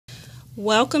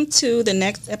Welcome to the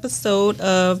next episode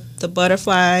of the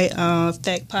Butterfly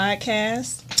Effect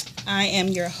Podcast. I am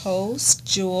your host,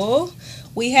 Jewel.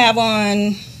 We have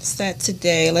on set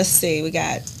today, let's see, we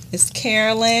got Miss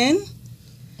Carolyn.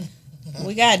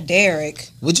 We got Derek.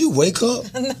 Would you wake up?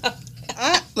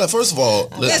 No. First of all,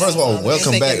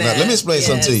 welcome back. Now, let me explain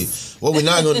something to you. What we're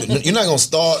not going to, you're not going to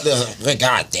start the,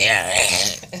 God damn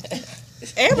it.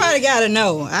 Everybody got to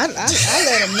know. I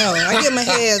let them know. I give them a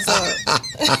heads up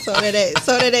so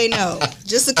that they know.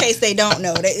 Just in case they don't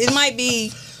know. It might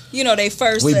be, their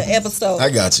first episode. I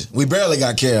got you. We barely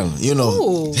got Carolyn,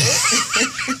 Ooh.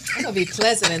 It's going to be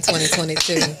pleasant in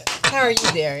 2022. How are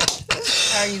you, Derek?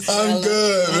 How are you, Stella? I'm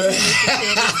good,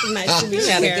 man. Nice to meet you, We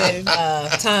had Carolyn. a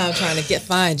good time trying to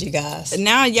find you guys.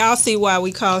 Now y'all see why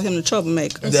we call him the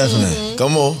troublemaker. Definitely. Mm-hmm.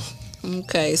 Come on.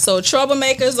 Okay, so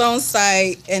troublemakers on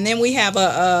site, and then we have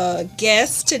a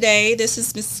guest today. This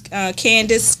is Miss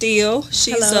Candace Steele.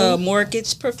 She's Hello. a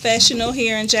mortgage professional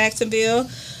here in Jacksonville.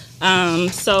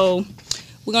 So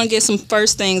we're gonna get some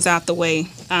first things out the way.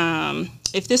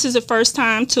 If this is the first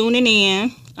time tuning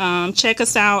in, check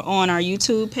us out on our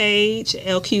YouTube page,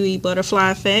 LQE Butterfly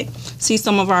Effect. See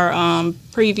some of our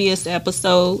previous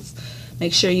episodes.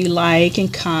 Make sure you like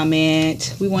and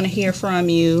comment. We want to hear from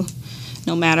you,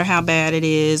 no matter how bad it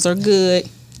is or good,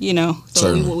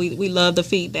 So we love the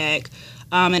feedback.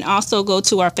 And also go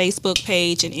to our Facebook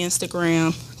page and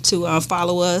Instagram to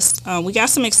follow us. We got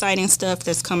some exciting stuff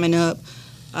that's coming up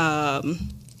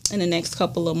in the next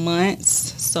couple of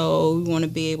months. So we want to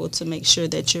be able to make sure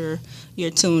that you're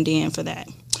tuned in for that.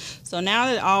 So now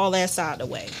that all that's out of the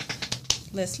way,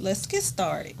 let's get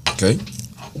started. Okay.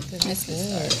 That's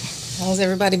good. How's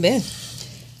everybody been?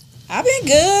 I've been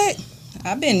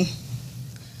good.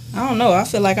 I don't know. I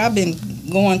feel like I've been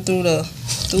going through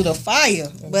the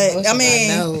fire, but I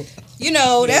mean,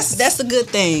 that's a good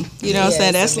thing. You know what I'm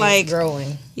saying? That's like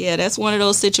growing. Yeah, that's one of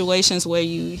those situations where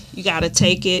you got to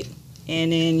take it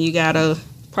and then you got to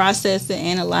process it,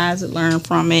 analyze it, learn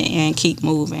from it, and keep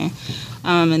moving.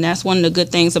 And that's one of the good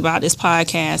things about this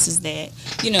podcast is that,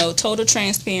 total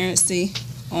transparency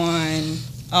on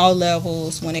all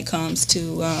levels when it comes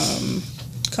to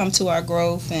our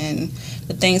growth and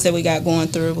the things that we got going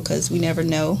through, because we never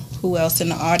know who else in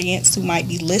the audience who might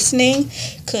be listening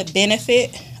could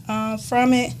benefit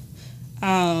from it.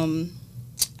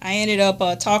 I ended up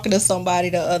talking to somebody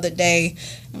the other day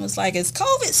and was like, is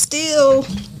COVID still,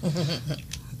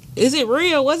 is it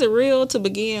real? Was it real to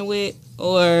begin with?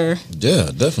 Or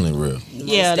Yeah, definitely real.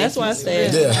 Yeah, that's why I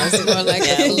said. Yeah. It's more like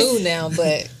a flu now,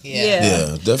 but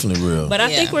Yeah, definitely real. But I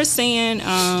think we're seeing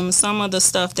some of the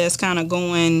stuff that's kind of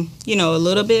going, a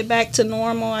little bit back to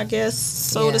normal, I guess,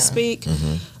 so to speak.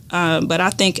 But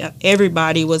I think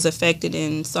everybody was affected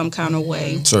in some kind of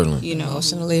way. Certainly.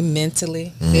 Emotionally,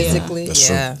 mentally, physically, That's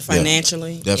true.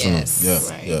 Financially. Definitely. Yes. Yeah.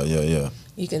 Right. Yeah.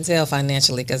 You can tell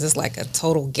financially because it's like a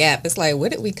total gap. It's like, where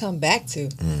did we come back to?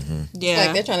 Yeah.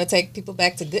 Like they're trying to take people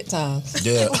back to good times.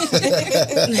 Yeah.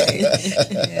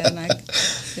 Yeah, like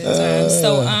good times.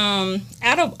 So,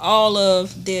 out of all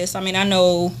of this, I mean, I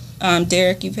know,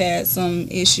 Derek, you've had some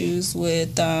issues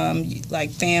with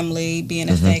like family being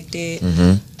affected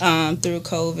through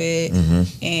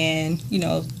COVID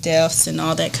and deaths and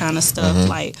all that kind of stuff.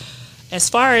 Like, as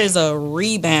far as a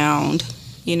rebound,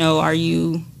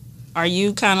 are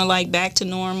you kind of like back to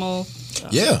normal?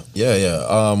 Yeah.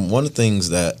 One of the things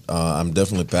that I'm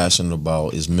definitely passionate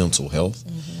about is mental health.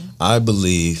 I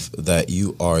believe that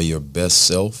you are your best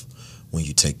self when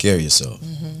you take care of yourself.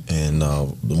 And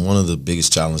one of the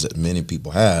biggest challenges that many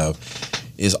people have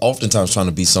is oftentimes trying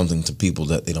to be something to people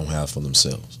that they don't have for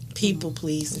themselves. People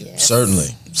pleasing. Yes.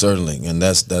 Certainly, and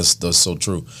that's so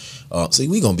true. See,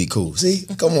 we gonna be cool. See,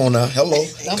 come on now, hello,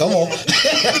 come on.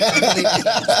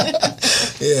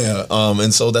 Yeah,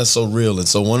 and so that's so real. And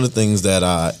so one of the things that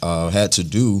I had to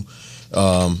do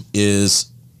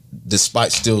is,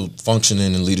 despite still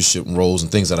functioning in leadership roles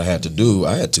and things that I had to do,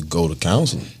 I had to go to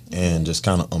counseling and just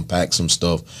kind of unpack some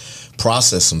stuff,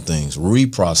 process some things,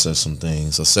 reprocess some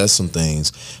things, assess some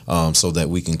things, so that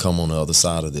we can come on the other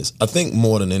side of this. I think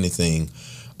more than anything,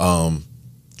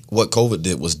 what COVID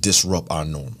did was disrupt our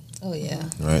normal. Oh yeah,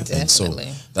 Right. definitely.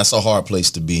 And so that's a hard place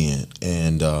to be in.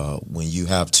 And when you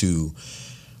have to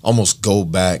almost go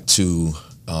back to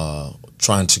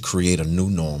trying to create a new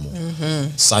normal,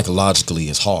 psychologically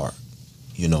it's hard,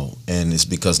 and it's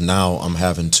because now I'm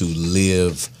having to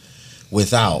live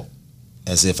without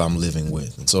as if I'm living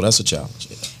with. And so that's a challenge.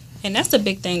 And that's a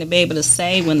big thing to be able to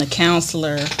say when the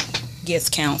counselor gets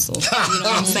counseled. You know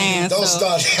what I'm saying? Don't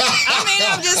start. I mean,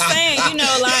 I'm just saying,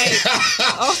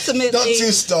 like, ultimately. Don't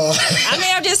you start. I mean,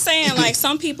 I'm just saying, like,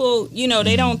 some people,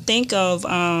 they don't think of,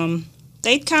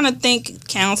 they kind of think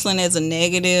counseling as a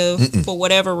negative for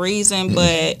whatever reason,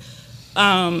 but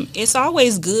it's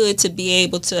always good to be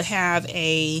able to have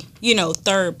a, you know,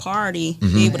 third party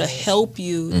be able to help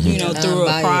you, you know, through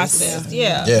a process.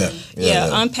 Yeah,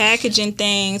 unpackaging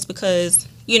things, because,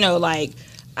 you know, like,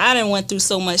 I done went through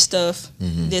so much stuff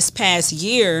this past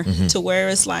year to where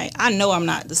it's like, I know I'm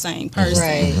not the same person.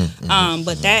 Right.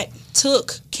 But that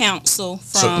took counsel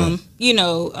from, you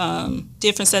know,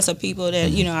 different sets of people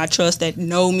that, you know, I trust, that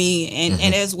know me,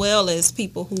 and as well as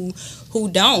people who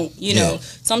don't, you know.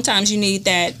 Sometimes you need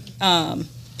that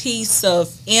piece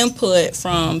of input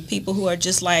from people who are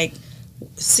just like,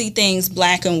 see things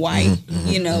black and white,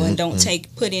 you know, and don't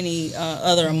put any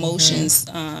other emotions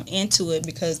into it,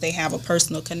 because they have a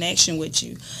personal connection with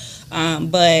you.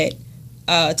 But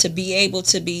to be able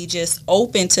to be just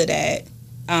open to that,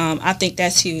 I think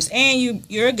that's huge. And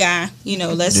you're a guy, you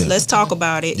know. Let's talk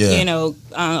about it. You know,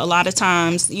 a lot of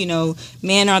times, you know,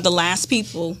 men are the last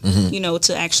people, you know,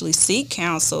 to actually seek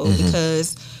counsel,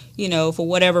 because, you know, for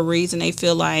whatever reason they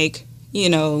feel like, you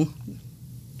know,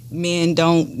 men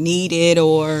don't need it,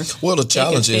 or the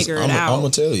challenge is, I'm gonna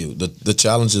tell you, the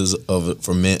challenges of it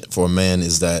for a man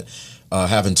is that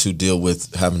having to deal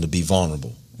with having to be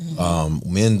vulnerable.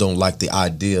 Men don't like the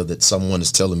idea that someone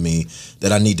is telling me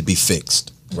that I need to be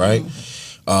fixed, right?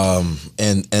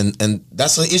 And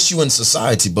that's an issue in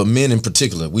society, but men in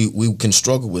particular, we can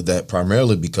struggle with that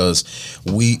primarily because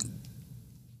we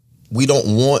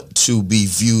don't want to be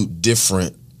viewed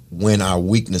different when our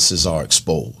weaknesses are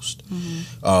exposed.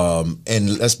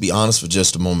 And let's be honest for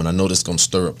just a moment. I know this is going to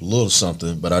stir up a little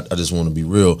something, but I just want to be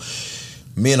real.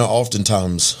 Men are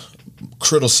oftentimes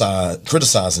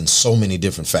criticizing so many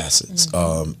different facets,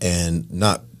 and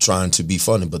not trying to be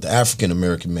funny, but the African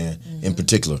American man in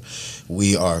particular,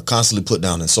 we are constantly put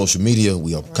down in social media.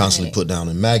 We are constantly put down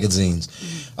in magazines.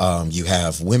 You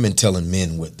have women telling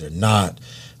men what they're not.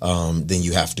 Then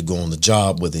you have to go on the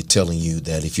job where they're telling you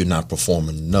that if you're not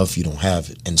performing enough, you don't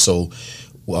have it. And so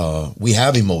we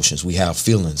have emotions, we have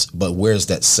feelings, but where's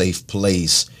that safe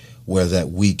place where that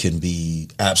we can be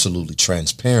absolutely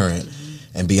transparent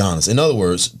and be honest? In other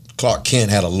words, Clark Kent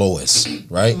had a Lois,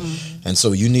 right? And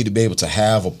so you need to be able to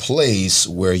have a place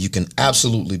where you can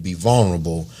absolutely be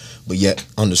vulnerable, but yet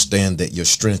understand that your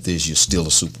strength is you're still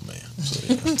a Superman.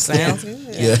 So, Sounds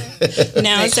good.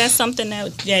 Now, is that something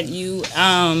that you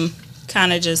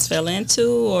kind of just fell into,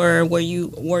 or were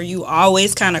you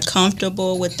always kind of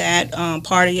comfortable with that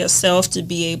part of yourself to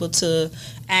be able to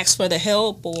ask for the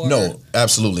help? Or no,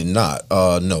 absolutely not.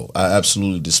 No, I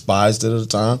absolutely despised it at the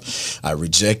time. I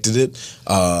rejected it.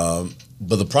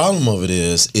 But the problem of it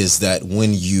is that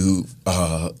when you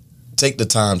take the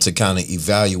time to kind of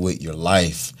evaluate your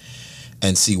life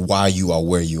and see why you are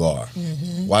where you are.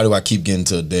 Why do I keep getting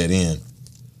to a dead end?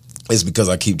 It's because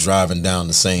I keep driving down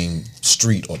the same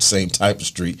street or the same type of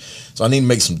street. So I need to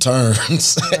make some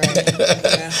turns.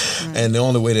 And the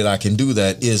only way that I can do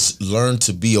that is learn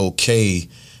to be okay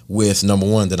with, number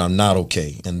one, that I'm not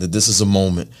okay and that this is a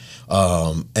moment.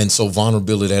 And so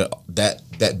vulnerability,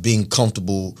 that being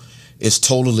comfortable, it's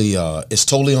totally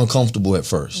uncomfortable at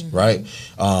first, right?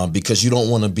 Because you don't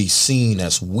want to be seen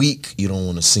as weak. You don't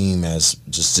want to seem as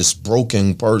just this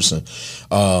broken person.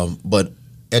 But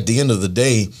at the end of the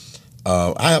day,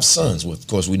 I have sons. Of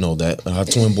course, we know that. I have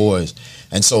twin boys.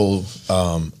 And so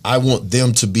I want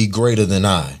them to be greater than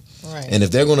I. Right. And if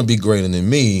they're going to be greater than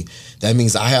me, that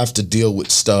means I have to deal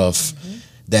with stuff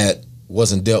that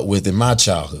wasn't dealt with in my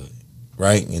childhood.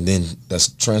 Right? And then that's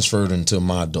transferred into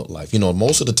my adult life. You know,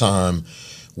 most of the time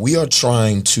we are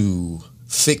trying to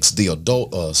fix the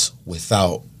adult us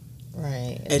without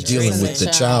dealing with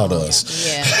the child us.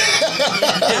 Yeah.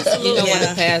 Absolutely. You don't want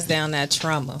to pass down that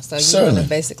trauma. So you want to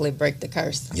basically break the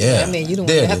curse. Yeah. I mean, you don't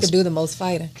have to do the most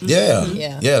fighting. Yeah.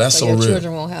 Yeah, that's so your real.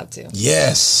 Children won't have to.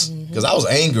 Yes. Because I was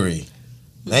angry,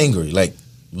 like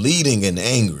leading and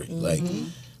angry. Like,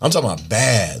 I'm talking about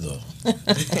bad though. What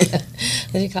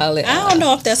do you call it? I don't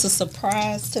know if that's a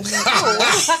surprise to me. Wow,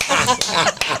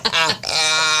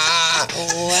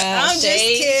 I'm just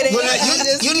kidding.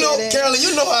 But you know, Carolyn,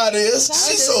 you know how it is.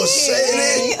 She's so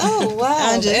shady. Oh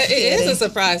wow, it is a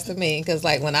surprise to me because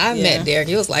like when I met Derek,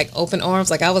 he was like open arms,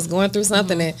 like I was going through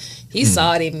something, and he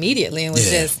saw it immediately and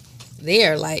was just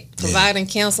there, like providing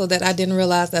counsel that I didn't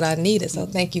realize that I needed. So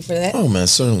thank you for that. Oh man,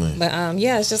 certainly. But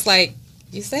it's just like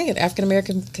you say, in African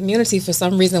American community, for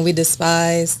some reason we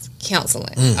despise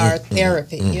counseling or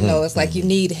therapy. You know, it's like you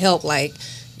need help. Like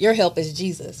your help is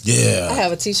Jesus. Yeah. I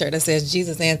have a T-shirt that says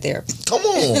Jesus and therapy. Come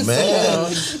on,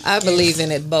 man. So I believe in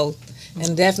it both,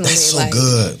 and definitely that's so like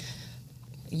good.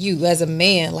 You as a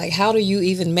man, like how do you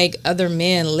even make other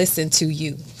men listen to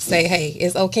you? say, hey,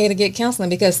 it's okay to get counseling,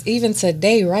 because even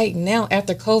today, right now,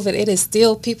 after COVID, it is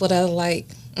still people that are like,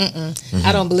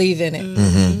 I don't believe in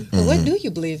it. But what do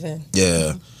you believe in?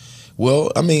 Yeah.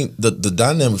 Well, I mean, the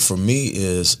dynamic for me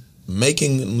is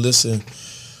making them listen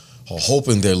or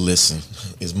hoping they listen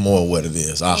is more what it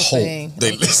is. I hope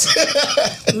they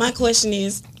listen. My question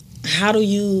is, how do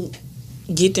you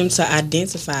get them to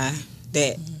identify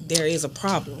that there is a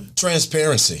problem?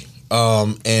 Transparency,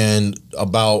 and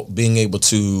about being able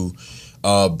to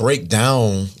break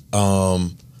down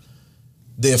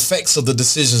the effects of the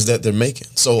decisions that they're making.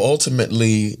 So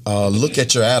ultimately, look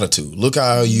at your attitude. Look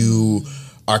how you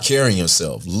are carrying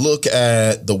yourself. Look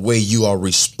at the way you are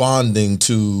responding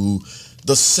to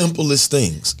the simplest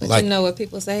things. But like, you know what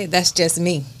people say? That's just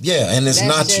me. Yeah, and it's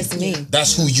That's not just you. me.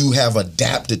 That's who you have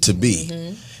adapted to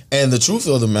be. And the truth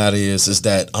of the matter is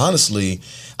that honestly,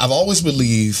 I've always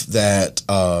believed that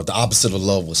the opposite of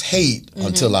love was hate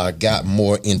until I got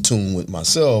more in tune with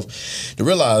myself to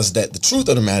realize that the truth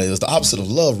of the matter is the opposite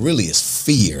of love really is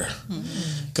fear.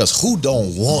 Because who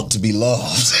don't want to be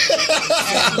loved?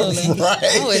 Right?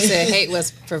 I always said hate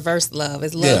was perverse love.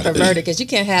 It's love perverted, because you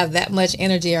can't have that much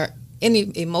energy or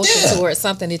any emotion towards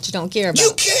something that you don't care about.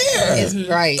 You care. It's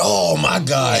right. Oh my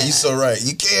God, you're so right.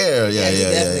 You care.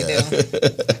 Yeah. Do.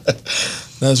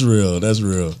 That's real. That's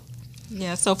real.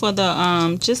 Yeah, so for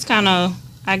the just kind of,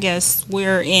 I guess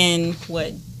we're in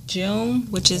what, June,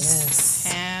 which is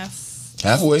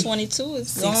halfway. 22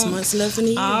 is 6 months left in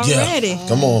the year already. Yeah.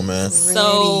 Come on, man.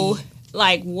 So,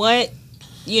 like, what,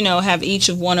 have each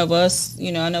of one of us,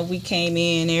 I know we came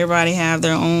in, everybody have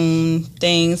their own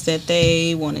things that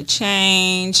they want to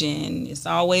change, and it's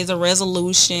always a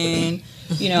resolution.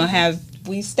 Have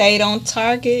we stayed on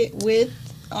target with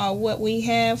what we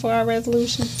have for our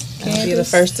resolutions? I'll be the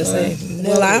first to say.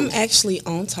 Well, I'm actually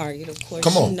on target, of course.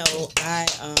 Come on. I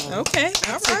Okay,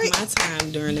 I all took right. my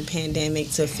time during the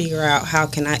pandemic to figure out how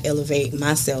can I elevate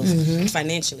myself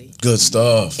financially. Good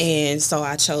stuff. And so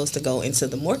I chose to go into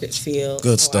the mortgage field.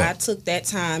 Good so stuff. I took that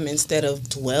time, instead of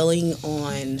dwelling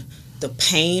on the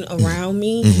pain around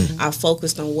me, I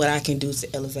focused on what I can do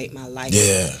to elevate my life.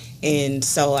 Yeah. And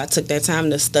so I took that time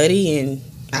to study, and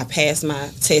I passed my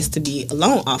test to be a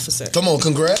loan officer. Come on,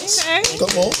 congrats. Okay.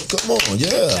 Come on.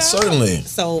 Yeah, certainly.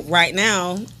 So right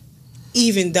now,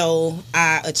 even though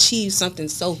I achieved something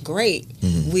so great,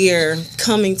 we're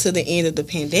coming to the end of the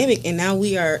pandemic, and now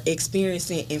we are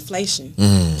experiencing inflation.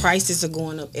 Prices are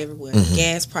going up everywhere.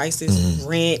 Gas prices,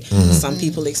 rent, some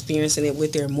people experiencing it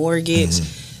with their mortgage.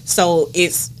 So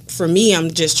for me,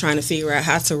 I'm just trying to figure out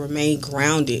how to remain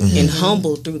grounded and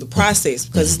humble through the process,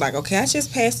 because it's like, okay, I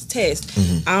just passed the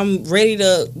test. I'm ready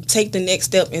to take the next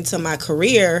step into my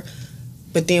career,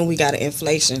 but then we got an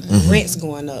inflation. Rent's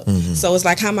going up. So it's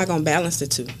like, how am I going to balance the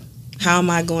two? How am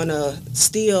I going to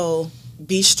still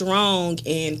be strong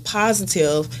and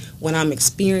positive when I'm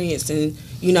experiencing,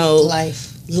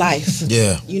 Life.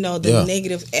 Yeah. The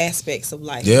negative aspects of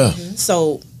life. Yeah.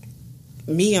 So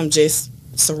me, I'm just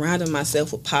surrounding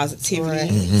myself with positivity.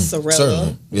 Right. Sorella.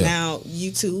 Certainly. Yeah. Now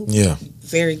YouTube. Yeah.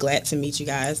 Very glad to meet you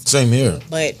guys. Same here.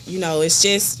 But it's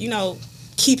just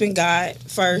keeping God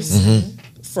first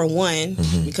for one,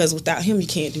 because without Him you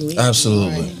can't do anything.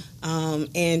 Absolutely.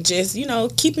 And just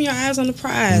keeping your eyes on the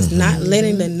prize, not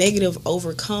letting the negative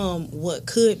overcome what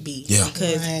could be. Yeah.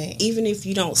 Because Right. even if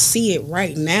you don't see it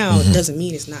right now, it doesn't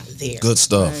mean it's not there. Good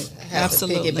stuff. I have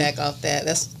Absolutely. to piggyback off that.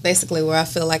 That's basically where I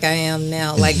feel like I am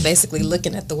now. Like basically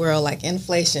looking at the world, like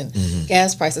inflation,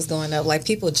 gas prices going up. Like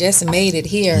people just made it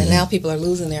here, and now people are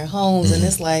losing their homes. And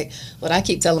it's like what I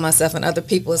keep telling myself and other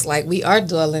people is like, we are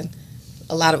dwelling.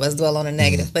 A lot of us dwell on the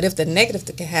negative, but if the negative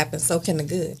can happen, so can the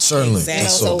good. Certainly. Exactly.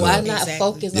 That's So so why good. not Exactly.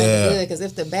 focus on Yeah. the good? Because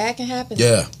if the bad can happen,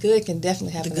 Yeah. good can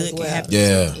definitely happen good as can well. happen.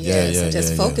 Yeah. So just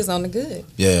yeah. focus on the good.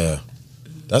 Yeah.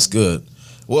 That's good.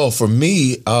 Well, for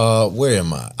me, where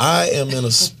am I? I am in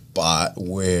a spot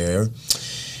where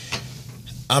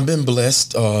I've been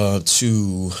blessed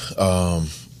to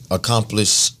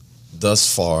accomplish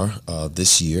thus far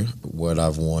this year what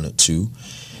I've wanted to,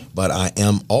 but I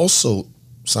am also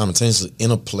simultaneously in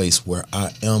a place where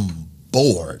I am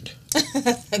bored.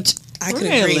 I could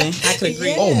Really? agree. I could agree.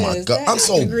 Yeah. Oh my Yes, God, I'm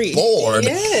so agree. bored.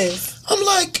 Yes.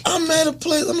 I'm at a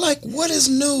place. I'm like, what is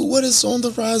new? What is on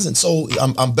the horizon? So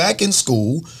I'm back in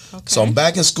school. So I'm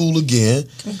back in school again.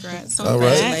 Congrats. All right.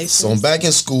 Congratulations. So I'm back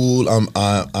in school.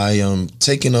 I am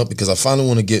taking up because I finally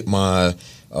want to get my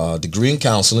degree in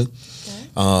counseling.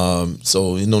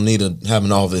 So you don't need to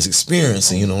having all this experience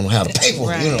and don't have the paper.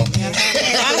 Right.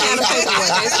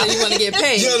 So you want to get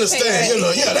paid. You understand?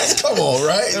 That's come on,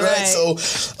 right? Right.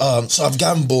 So I've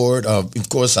gotten bored. Of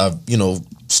course, I've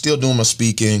still doing my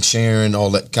speaking, sharing, all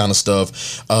that kind of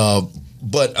stuff.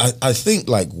 But I think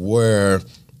like where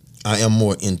I am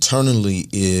more internally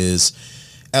is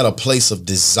at a place of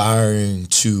desiring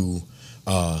to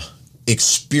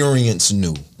experience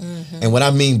new. And what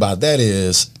I mean by that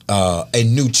is a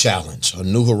new challenge, a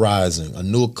new horizon, a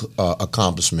new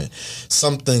accomplishment,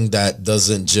 something that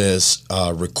doesn't just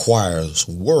requires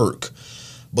work,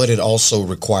 but it also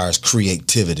requires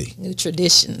creativity. New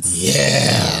traditions.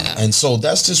 Yeah. And so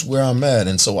that's just where I'm at.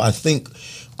 And so I think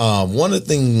one of the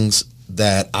things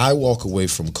that I walk away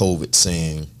from COVID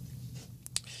saying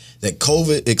that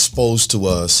COVID exposed to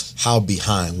us how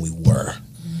behind we were.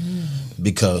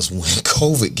 Because when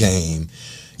COVID came,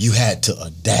 you had to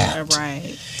adapt.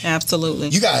 Right. Absolutely.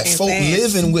 You got folk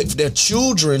living with their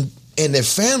children and their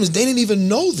families. They didn't even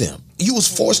know them. You was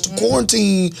forced to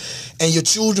quarantine, and your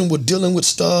children were dealing with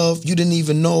stuff you didn't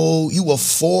even know. You were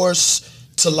forced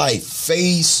to like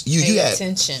face you. Pay You had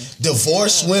attention.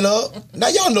 divorce went up. Now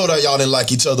y'all know that y'all didn't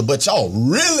like each other, but y'all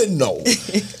really know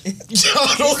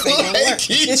y'all don't like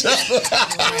each other.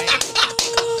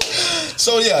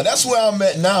 So yeah, that's where I'm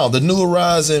at now. The new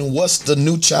horizon. What's the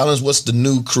new challenge? What's the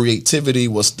new creativity?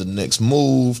 What's the next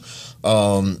move?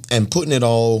 And putting it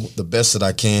all the best that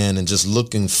I can, and just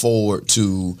looking forward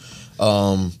to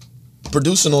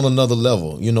producing on another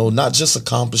level. You know, not just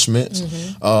accomplishments,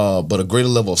 but a greater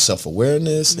level of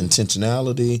self-awareness,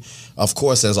 intentionality. Of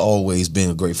course, as always,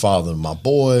 being a great father to my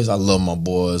boys. I love my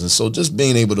boys, and so just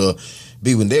being able to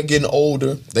be, when they're getting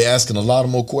older, they're asking a lot of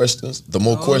more questions. The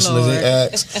more questions Lord. they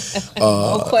ask,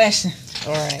 No question.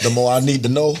 All right. the more I need to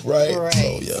know, right? Right.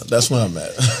 So yeah, that's where I'm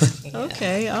at.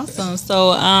 Okay, awesome.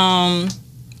 So,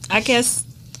 I guess,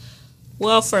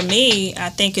 well, for me, I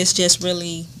think it's just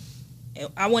really,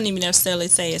 I wouldn't even necessarily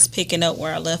say it's picking up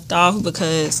where I left off,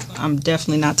 because I'm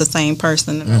definitely not the same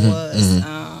person that I was.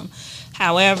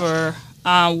 However,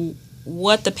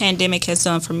 what the pandemic has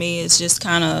done for me is just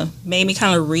kind of made me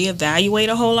kind of reevaluate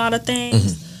a whole lot of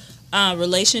things.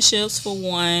 Relationships, for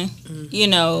one. You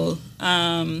know,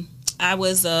 I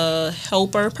was a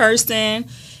helper person,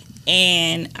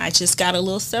 and I just got a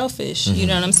little selfish. You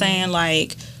know what I'm saying?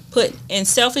 Like,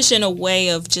 selfish in a way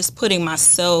of just putting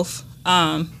myself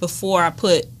before I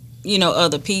put,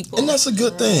 other people. And that's a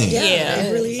good thing. Yeah,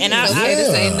 it really is. And It's okay to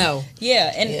say no.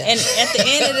 Yeah, and at the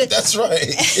end of the That's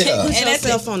right. Yeah. Put and at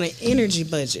yourself on an energy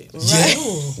budget. Yeah.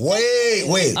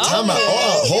 Wait, time out.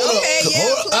 Hold up.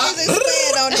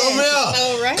 Expand on Come here.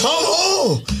 All right. Come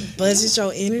on. Budget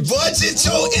your energy. Budget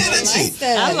your energy.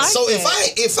 I like So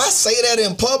that. if I say that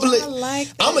in public, I like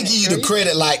that. I'm gonna give you the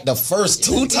credit like the first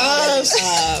 2 times.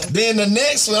 Then the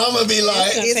next one I'm gonna be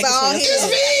like, It's all here.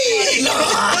 it's me.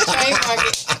 Nah. Trademark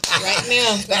it right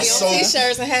now. That's Be on so-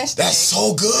 T-shirts and hashtags. That's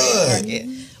so good. Trademark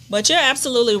it. But you're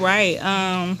absolutely right.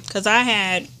 Because I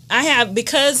have,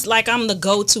 because like I'm the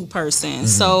go-to person.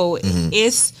 So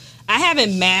I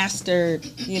haven't mastered,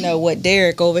 what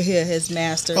Derek over here has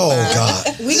mastered. Oh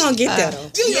God. We gonna get there though.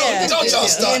 Don't y'all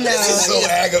stop. This is so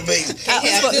aggravating. Can't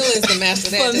have feelings to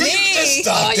master that. For me, Just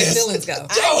stop all your this. feelings go.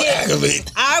 Don't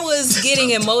aggravate. I was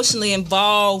getting emotionally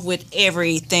involved with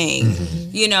everything.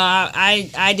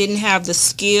 I didn't have the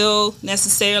skill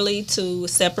necessarily to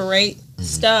separate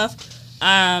stuff.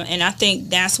 And I think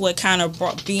that's what kind of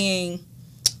brought being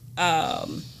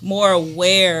more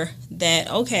aware that,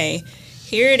 okay,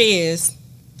 here it is,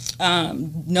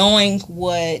 knowing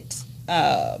what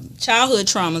childhood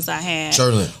traumas I had.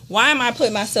 Certainly. Why am I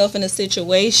putting myself in a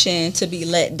situation to be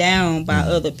let down by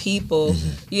other people?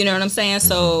 You know what I'm saying?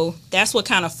 So that's what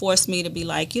kind of forced me to be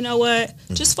like, you know what?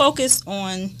 Just focus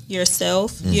on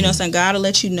yourself. You know what I'm saying? God will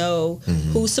let you know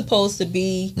who's supposed to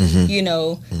be,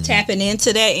 tapping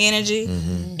into that energy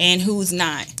and who's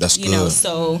not. That's you know, good.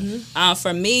 so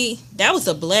for me, that was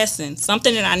a blessing.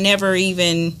 Something that I never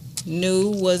even knew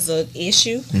was an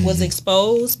issue, was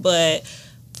exposed, but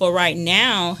for right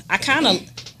now, I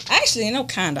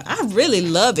really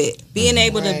love it. Being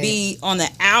able to be on the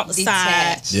outside,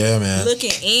 Detached. Yeah, man.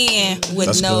 looking in with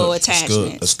That's no good. That's good.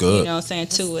 attachment. That's good. You know what I'm saying,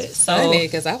 to it. So, Funny,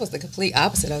 because I was the complete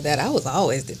opposite of that. I was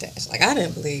always detached. Like, I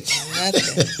didn't believe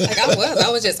nothing. Like,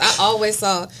 I always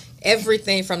saw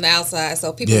everything from the outside.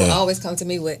 So people would always come to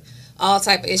me with all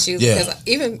type of issues. Yeah.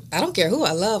 Because I don't care who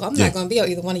I love, I'm not going to be on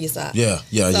either one of your sides.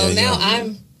 So now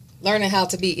I'm learning how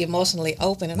to be emotionally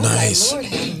open. And Nice. I'm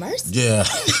like, Lord have mercy. Yeah.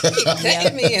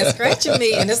 Cutting me and scratching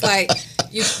me. And it's like,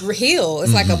 you heal.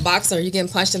 It's like a boxer. You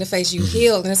getting punched in the face. You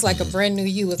heal. And it's like a brand new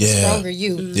you. It's a stronger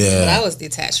you. Yeah. But I was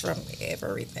detached from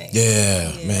everything.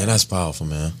 Yeah. Man, that's powerful,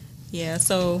 man. Yeah,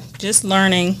 so just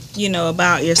learning,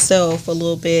 about yourself a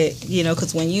little bit,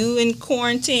 because when you in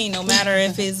quarantine, no matter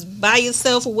if it's by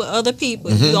yourself or with other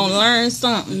people, you're going to learn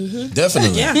something.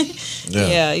 Definitely.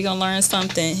 Yeah, you're going to learn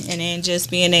something. And then just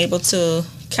being able to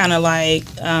kind of like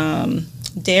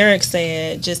Derek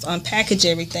said, just unpackage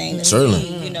everything. And Certainly.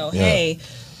 see, hey,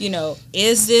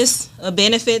 is this a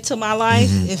benefit to my life?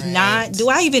 If not, do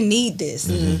I even need this?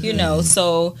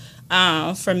 So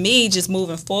for me, just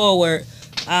moving forward,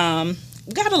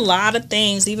 we got a lot of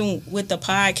things, even with the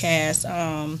podcast,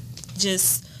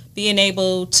 just being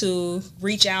able to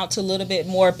reach out to a little bit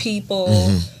more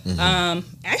people,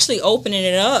 actually opening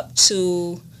it up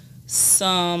to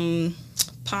some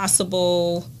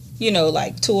possible,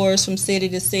 like tours from city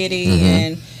to city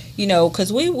and,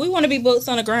 because we want to be boots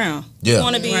on the ground. Yeah. We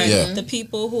want to be the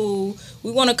people who,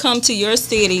 we want to come to your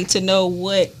city to know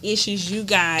what issues you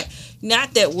got.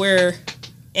 Not that we're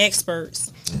experts.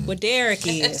 What Derek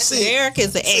is. Derek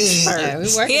is the expert. Yeah, we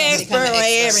working on He's expert on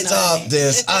everything. Stop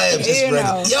this. I am just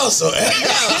ready. Yo, so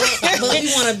But we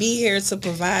want to be here to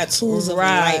provide tools of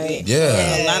Right. enlightenment.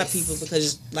 Yeah. For a lot of people,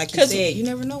 because like you said, you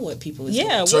never know what people is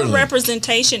Yeah, Certainly. we're a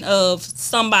representation of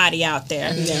somebody out there.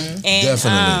 And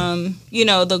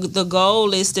Definitely. the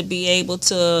goal is to be able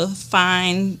to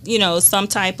find, some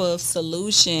type of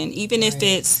solution, even if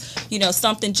it's,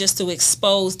 something just to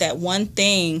expose that one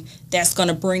thing that's going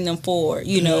to bring them forward.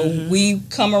 We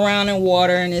come around in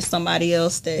water and it's somebody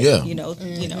else that,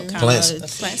 kind Plants. of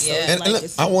plants. Yeah.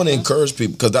 And I want to encourage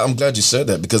people, because I'm glad you said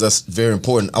that, because that's very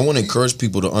important. I want to encourage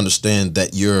people to understand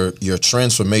that your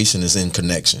transformation is in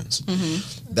connections.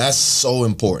 That's so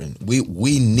important.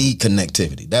 We need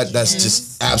connectivity. That's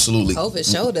just absolutely.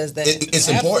 COVID showed us that. It's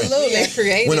important. Absolutely.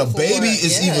 Created When a for baby it.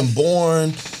 is Yeah. even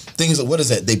born, things, what is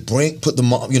that? They put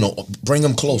them, bring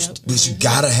them close, because you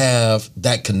gotta have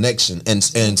that connection, and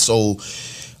so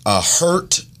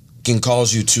hurt can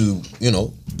cause you to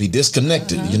be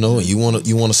disconnected, and you want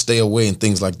to stay away and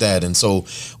things like that. And so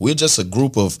we're just a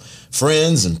group of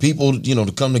friends and people,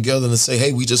 to come together and say,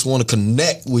 hey, we just want to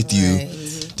connect with you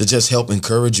to just help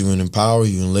encourage you and empower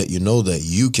you and let you know that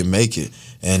you can make it.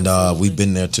 And we've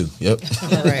been there too. Yep.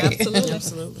 Right.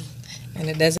 Absolutely. And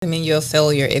it doesn't mean you're a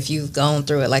failure if you've gone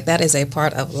through it. Like, that is a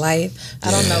part of life. I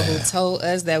don't know who told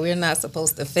us that we're not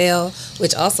supposed to fail,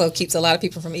 which also keeps a lot of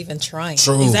people from even trying.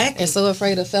 True. Exactly. They're so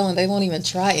afraid of failing, they won't even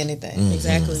try anything.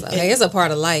 Exactly. So, hey, it's a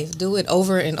part of life. Do it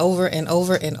over and over and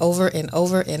over and over and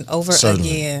over and over Certainly.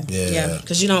 again. Yeah.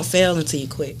 Because you don't fail until you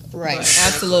quit. Right.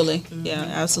 Absolutely. Yeah,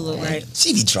 absolutely. Right.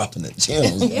 She be dropping the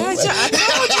gems. Yeah, I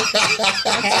told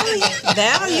you.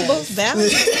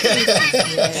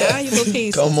 Valuable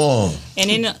pieces. Come on.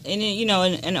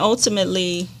 And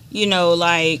ultimately,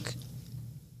 like,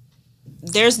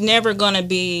 there's never going to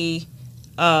be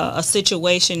a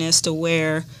situation as to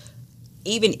where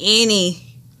even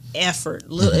any effort,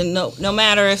 no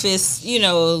matter if it's,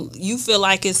 you feel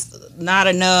like it's not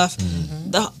enough,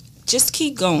 just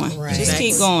keep going. Right. Just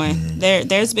keep going.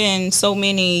 There's been so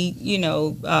many,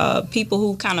 people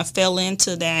who kind of fell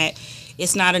into that.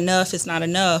 It's not enough.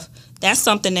 That's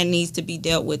something that needs to be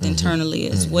dealt with internally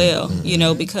as well,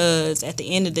 because at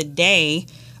the end of the day,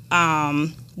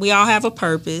 we all have a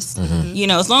purpose.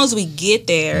 As long as we get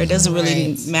there, it doesn't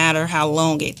really matter how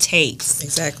long it takes.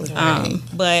 Exactly.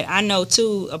 But I know,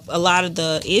 too, a lot of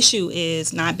the issue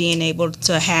is not being able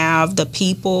to have the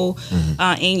people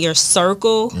in your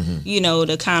circle,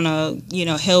 to kind of,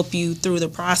 help you through the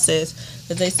process.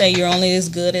 Because they say you're only as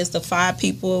good as the 5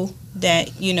 people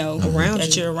that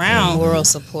you're around. Moral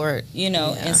support.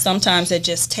 And sometimes it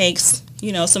just takes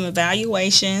some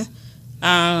evaluation,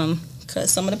 cut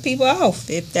some of the people off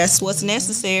if that's what's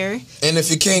necessary. And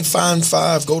if you can't find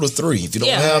 5, go to 3. If you don't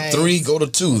have 3, go to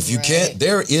 2. If you can't,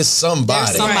 there is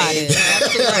somebody. Somebody.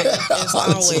 There's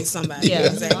always somebody. Yeah,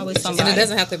 Exactly. always somebody. And it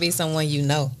doesn't have to be someone you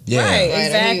know. Yeah. Right. Right,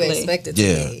 Exactly. Who you expect it to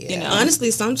be.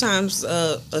 Honestly, sometimes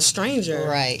a stranger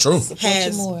Right. True.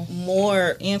 has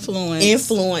more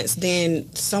influence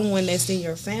than someone that's in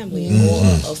your family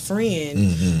or a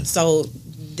friend. So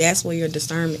that's where your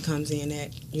discernment comes in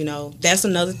at. That's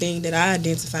another thing that I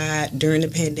identified during the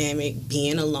pandemic,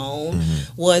 being alone,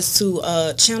 was to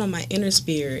channel my inner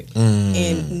spirit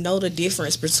and know the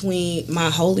difference between my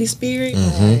Holy Spirit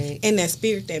and that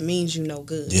spirit that means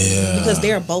good. Yeah. Because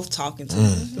they're both talking to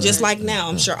me. Just like now,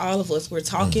 I'm sure all of us, we're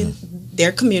talking,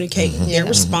 they're communicating, they're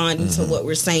responding to what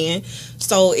we're saying.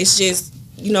 So it's just,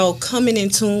 coming in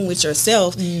tune with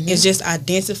yourself is just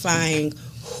identifying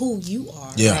who you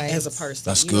are Yeah. as a person.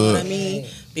 That's you know what I good. mean?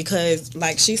 Because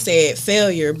like she said,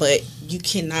 failure, but you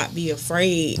cannot be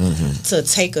afraid to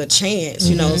take a chance.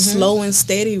 You know, slow and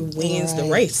steady wins the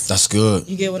race. That's good.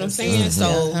 You get what I'm saying?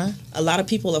 So a lot of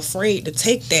people are afraid to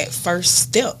take that first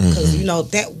step because you know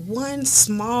that one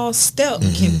small step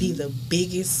can be the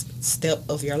biggest step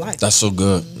of your life. That's so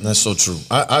good. That's so true.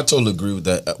 I totally agree with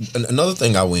that. Another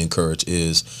thing I would encourage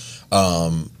is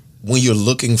when you're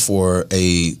looking for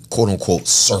a quote unquote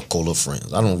circle of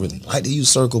friends. I don't really like to use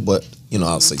circle, but you know,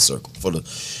 I'll say circle for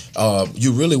the.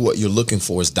 You really what you're looking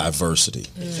for is diversity.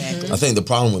 Exactly. I think the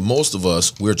problem with most of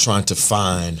us, we're trying to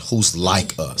find who's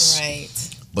like us, Right.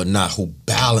 but not who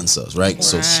balance us, right?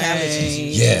 So Challenges you.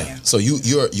 yeah. So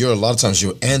you're a lot of times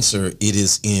your answer it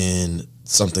is in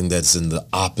something that's in the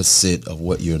opposite of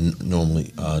what you're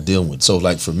normally dealing with. So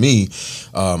like for me,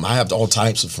 I have all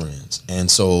types of friends,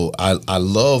 and so I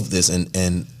love this,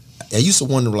 and I used to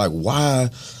wonder like why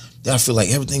did I feel like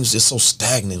everything's just so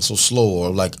stagnant, so slow, or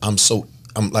like I'm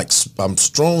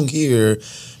strong here,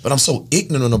 but I'm so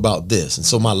ignorant about this, and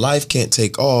so my life can't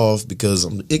take off because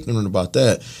I'm ignorant about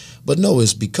that. But no,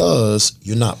 it's because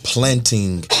you're not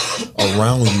planting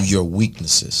around you your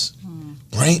weaknesses.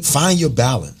 Right? Find your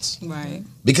balance. Right.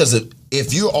 Because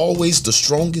if you're always the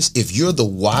strongest, if you're the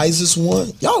wisest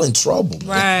one, y'all in trouble.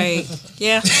 Right.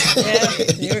 Yeah.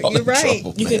 You're Y'all in right.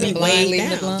 trouble, You man. can be Blind weighed leading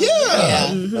the down.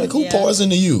 blind. Yeah. Like who Yeah. pours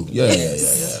into you? Yeah.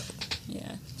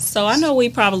 Yeah. So I know we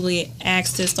probably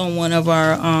asked this on one of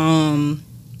our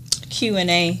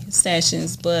Q&A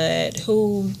sessions, but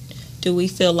who do we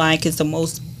feel like is the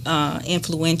most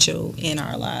influential in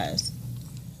our lives?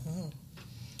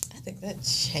 I think that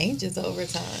changes over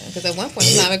time. Because at one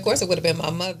point in time, of course, it would have been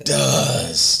my mother.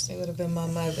 Does. It would have been my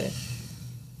mother.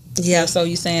 Yeah. So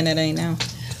you saying that ain't now?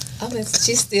 I mean,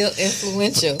 she's still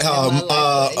influential. in my life,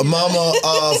 but, you know. Mama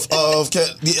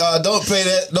don't pay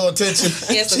that no attention.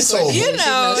 Yes, of She's course. so You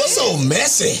know. you're so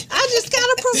messy. I just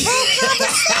gotta provoke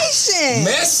conversation.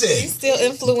 Messy. She's still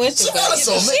influential. She got us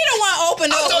so She don't want to open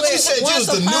I up thought you with said you once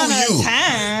was the upon new a you.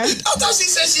 time. I thought she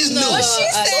said she's new. But she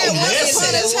said so once messy.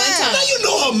 upon a time. Now you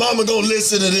know her mama gonna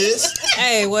listen to this.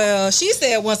 Hey, well, she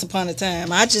said once upon a time.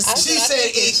 She said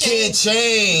it can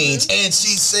change, and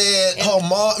she said her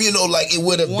mom. You know, like it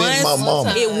would have been my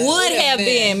mama. It would have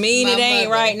been, mean my it ain't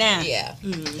mother. right now. Yeah,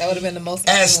 that would have been the most.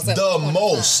 As influential at the one point in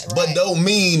most, time, but right. don't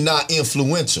mean not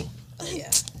influential. Yeah.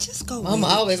 Just go.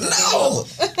 Mama with it.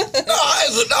 always. No,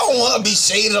 I don't want to be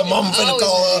shaded. Her mama finna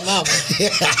call her. Mama.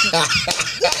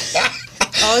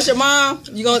 Oh, it's your mom.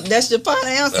 That's your final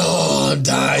answer. Oh, I'm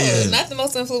dying. Not the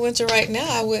most influential right now,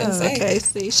 I wouldn't say. Okay,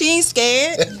 see, she ain't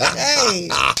scared. Hey,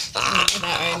 Not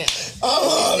right now.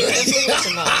 Oh,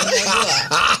 Influential, Mama. You know you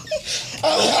are.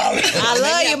 I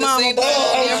love you, mama. sing Boy.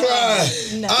 I'm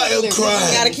crying. I am You gotta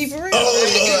crying. keep it real.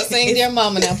 Oh, Sing Dear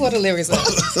Mama now. Put the lyrics up.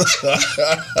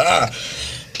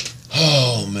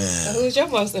 Oh man. Who's your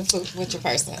most influential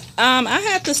person? I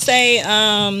have to say,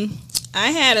 I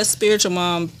had a spiritual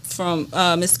mom from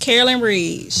Miss Carolyn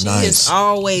Reed. She Nice. has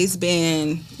always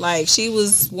been like, she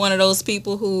was one of those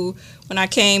people who, when I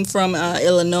came from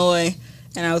Illinois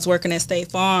and I was working at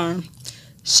State Farm,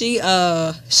 she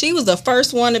was the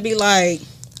first one to be like,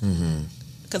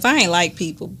 because I ain't like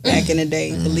people back in the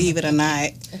day, believe it or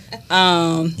not.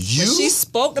 You? She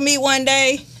spoke to me one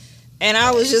day, and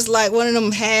I was just like one of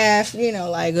them half,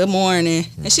 like good morning,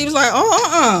 and she was like,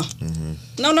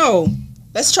 no,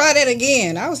 let's try that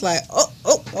again. I was like,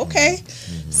 oh, okay.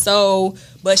 So,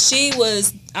 but she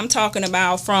was, I'm talking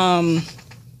about from,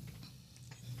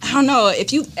 I don't know,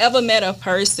 if you've ever met a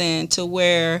person to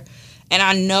where, and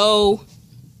I know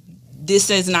this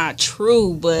is not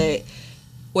true, but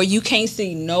where you can't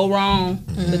see no wrong,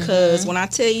 because when I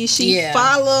tell you she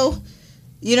follow,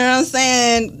 you know what I'm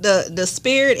saying, the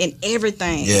spirit and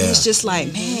everything. Yeah. It's just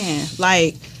like, man,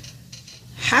 like,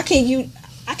 how can you,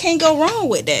 I can't go wrong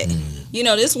with that.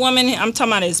 This woman I'm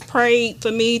talking about has prayed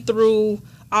for me through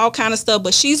all kind of stuff,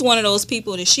 but she's one of those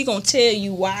people that she gonna tell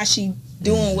you why she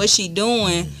doing what she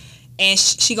doing, and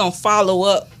she gonna follow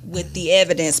up with the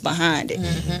evidence behind it.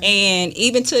 And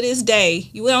even to this day,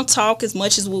 we don't talk as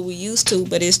much as what we used to,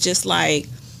 but it's just like,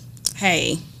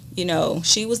 hey,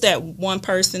 she was that one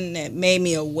person that made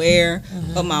me aware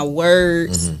of my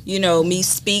words, me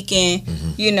speaking,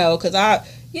 because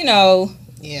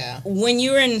when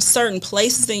you're in certain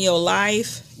places in your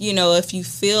life, if you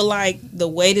feel like the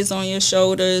weight is on your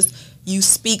shoulders, you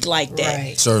speak like that.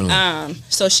 Right. Certainly.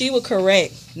 So she would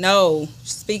correct, no,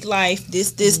 speak life,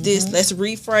 this, let's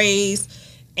rephrase.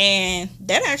 And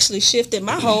that actually shifted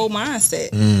my whole mindset.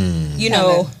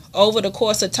 Over the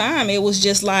course of time, it was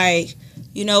just like,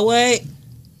 you know what?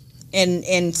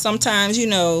 And sometimes,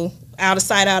 out of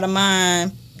sight, out of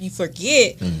mind. You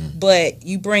forget, but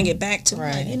you bring it back to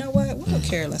like, you know what would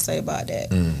Carolyn say about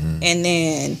that? And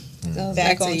then Goes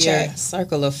back back on to track. your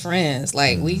circle of friends.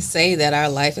 Like we say that our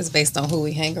life is based on who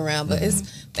we hang around, but it's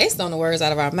based on the words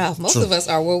out of our mouth. Most of us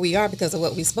are where we are because of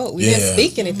what we spoke. We didn't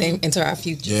speak anything into our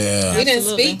future. Yeah. We didn't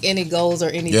Absolutely. speak any goals or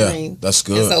any Yeah, dreams. that's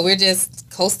good. And so we're just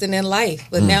coasting in life.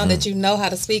 But now that you know how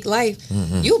to speak life,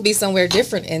 you'll be somewhere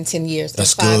different in 10 years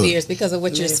That's or 5 good. years because of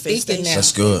what you're speaking now.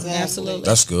 That's good. Absolutely.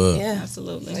 That's good. Yeah.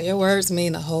 Absolutely. So your words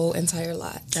mean a whole entire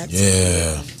lot.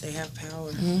 Yeah. They have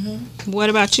power. What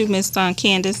about you, Miss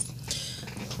Candace?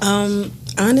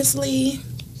 Honestly,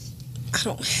 I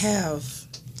don't have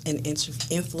an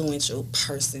influential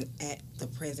person at the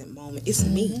present moment. It's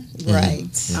me. Right.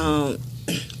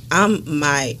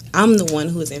 I'm the one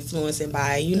who is influenced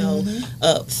by,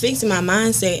 fixing my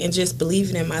mindset and just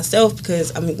believing in myself,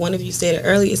 because one of you said it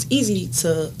earlier, it's easy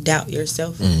to doubt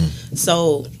yourself.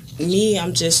 So me,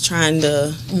 I'm just trying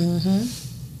to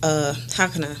how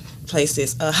can I place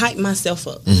this? Hype myself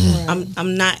up.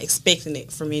 I'm not expecting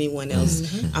it from anyone else.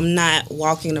 I'm not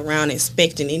walking around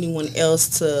expecting anyone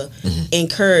else to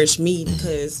encourage me,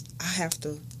 because I have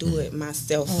to do it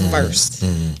myself first.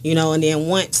 And then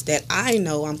once that I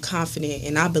know I'm confident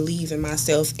and I believe in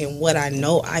myself and what I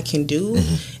know I can do,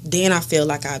 then I feel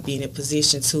like I'd be in a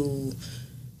position to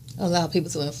Allow people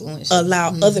to influence you.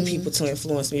 allow other people to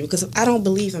influence me, because if I don't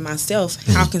believe in myself,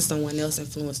 how can someone else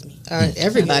influence me?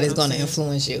 Everybody's You know what going I'm to saying?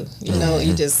 influence you. You know,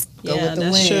 you just go with the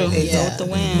that's wind. true. Yeah. Go with the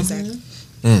wind. Exactly.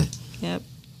 Yep.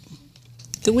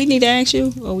 Do we need to ask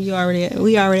you? Or we already asked? The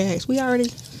We already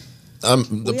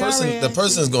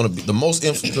person is going to be the most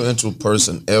influential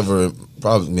person ever,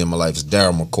 probably in my life, is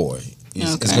Daryl McCoy.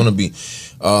 It's going to be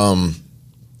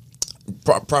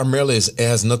primarily. It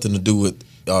has nothing to do with.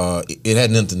 It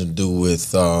had nothing to do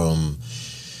with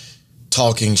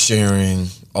talking, sharing,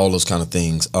 all those kind of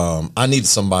things. I needed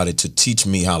somebody to teach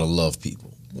me how to love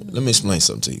people. Let me explain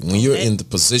something to you. When you're in the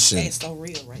position That's so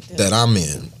real right there. that I'm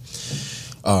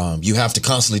in, you have to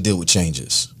constantly deal with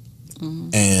changes.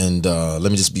 And let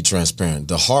me just be transparent.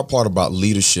 The hard part about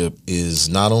leadership is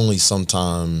not only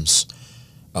sometimes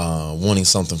wanting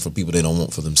something for people they don't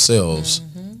want for themselves,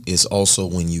 it's also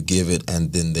when you give it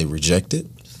and then they reject it,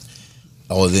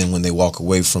 or then when they walk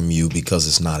away from you because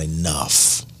it's not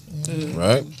enough,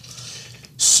 right?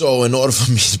 So in order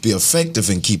for me to be effective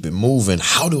and keep it moving,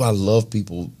 how do I love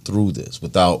people through this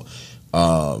without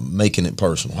making it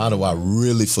personal? How do I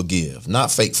really forgive?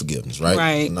 Not fake forgiveness, right?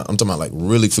 Right. I'm talking about like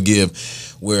really forgive,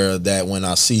 where that when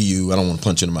I see you, I don't want to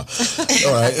punch you in the mouth.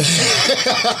 All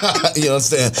right. You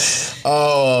understand?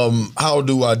 How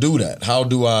do I do that? How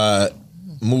do I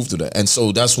move through that? And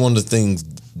so that's one of the things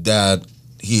that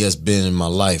he has been in my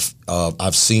life.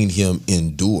 I've seen him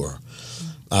endure.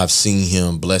 I've seen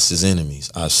him bless his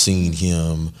enemies. I've seen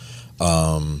him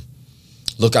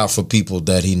look out for people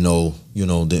that he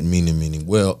didn't mean him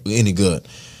any good.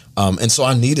 And so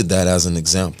I needed that as an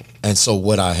example. And so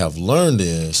what I have learned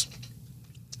is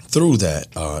through that,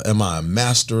 am I a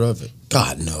master of it?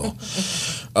 God, no.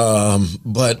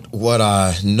 But what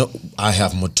I know, I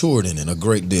have matured in it a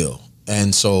great deal.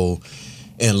 And so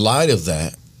in light of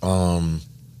that,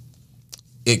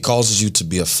 it causes you to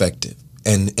be effective.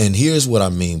 And here's what I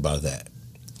mean by that.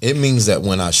 It means that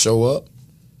when I show up,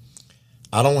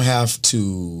 I don't have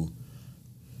to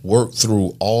work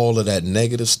through all of that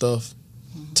negative stuff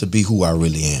to be who I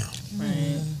really am.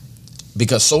 Right.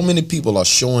 Because so many people are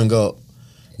showing up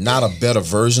not a better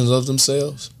versions of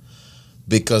themselves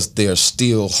because they're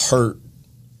still hurt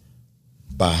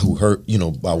by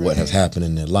by what has happened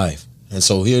in their life. And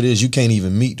so here it is, you can't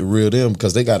even meet the real them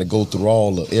because they got to go through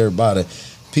all of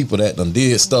people that done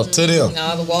did stuff to them.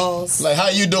 All the walls. Like, how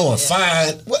you doing?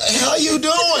 Fine. How you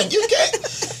doing? You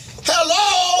can't.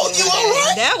 Hello, you all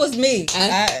right? That was me.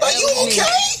 Are you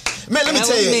okay? Man, let me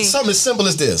tell you something as simple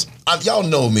as this. Y'all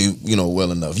know me,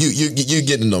 well enough. You're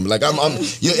getting to know me. Like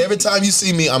every time you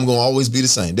see me, I'm gonna always be the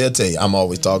same. They'll tell you I'm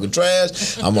always talking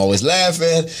trash. I'm always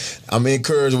laughing. I'm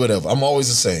encouraged, whatever. I'm always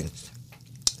the same.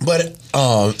 But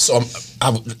so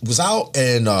I was out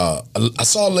and I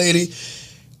saw a lady.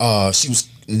 She was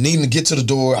needing to get to the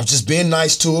door. I was just being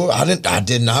nice to her. I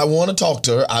did not want to talk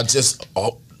to her. I just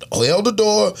held the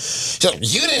door. She said,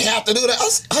 you didn't have to do that. I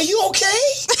was, are you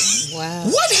okay? Wow.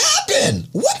 What happened?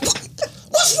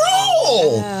 What's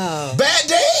wrong? Wow. Bad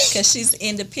day? Because she's an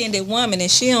independent woman and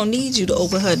she don't need you to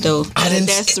open her door. And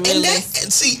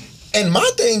and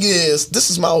my thing is, this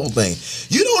is my whole thing.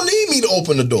 You don't need me to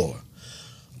open the door.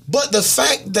 But the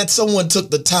fact that someone took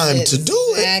the time to do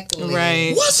it, Exactly.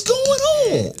 Right. what's going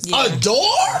on? Yeah. A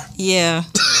door? Yeah.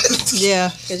 Yeah.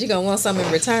 Because you're going to want something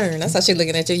in return. That's how she's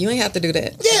looking at you. You ain't have to do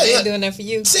that. Yeah, They yeah. ain't doing that for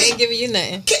you. See? They ain't giving you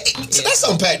nothing. Let's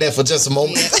unpack that for just a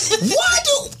moment.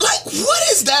 What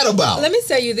is that about? Let me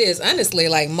tell you this. Honestly,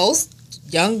 like most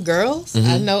young girls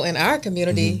I know in our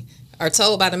community are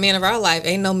told by the men of our life,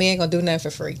 ain't no man going to do nothing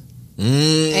for free.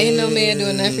 Ain't no man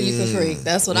doing nothing for you for free.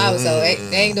 That's what I was told. They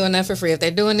ain't doing nothing for free. If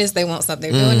they're doing this, they want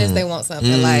something. They're doing this, they want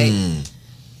something. Like,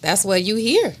 that's what you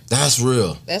hear. That's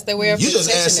real. That's their way of You just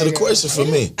protection answered the of question for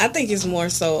me. I think it's more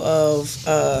so of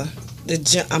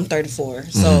I'm 34,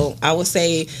 so I would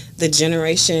say the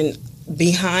generation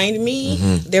behind me,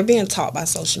 they're being taught by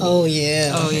social media. Oh,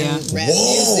 yeah. Oh, yeah. And rap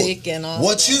Whoa. music and all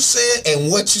What that. you said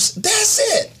and what you said, that's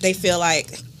it. They feel like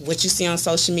what you see on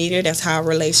social media, that's how a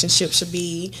relationship should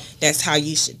be. That's how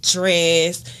you should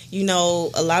dress. You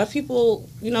know, a lot of people,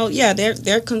 you know,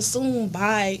 they're consumed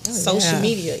by social yeah.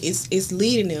 media. It's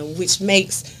leading them, which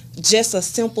makes just a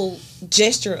simple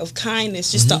gesture of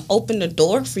kindness just to open the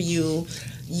door for you.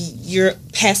 You're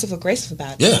passive aggressive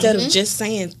about it Yeah. instead of just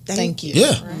saying thank you.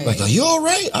 Yeah. Like, are you all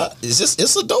right?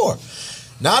 It's a door.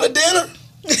 Not a dinner.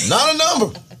 Not a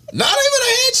number. Not even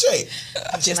a handshake.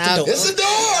 Just Now- a door. It's a door.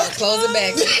 Close it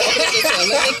back.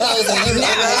 Let me close it. You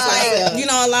Yeah, know, it's like, you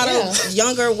know, a lot of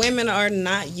younger women are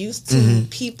not used to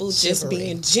people just Chivalry.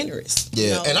 being generous. Yeah,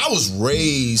 you know? and I was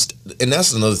raised, and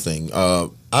that's another thing.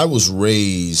 I was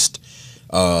raised,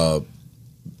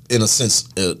 in a sense,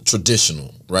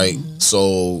 traditional, right?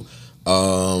 So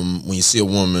when you see a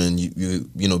woman, you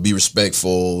know, be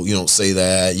respectful. You don't say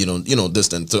that. You know this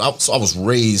and so I was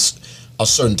raised a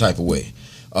certain type of way.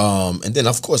 And then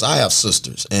of course I have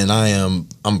sisters, and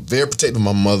I'm very protective of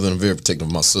my mother and I'm very protective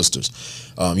of my sisters.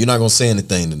 You're not gonna say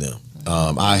anything to them.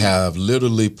 I have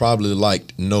literally probably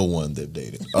liked no one they've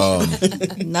dated.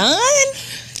 None?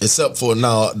 Except for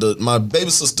now, my baby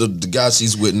sister, the guy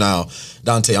she's with now,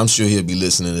 Dante. I'm sure he'll be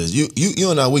listening to this. You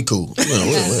and I, we cool. You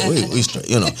know, we straight.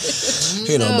 You know,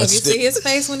 No, but if you see his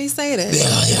face when he say that.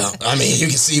 yeah. I mean, you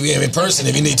can see him in person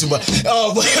if you need to, but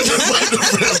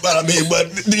I mean,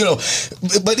 but you know,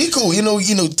 but he cool. You know,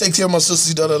 take care of my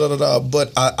sisters. Da da da da da.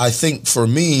 But I think for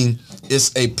me,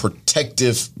 it's a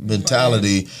protective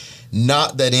mentality.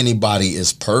 Not that anybody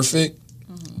is perfect.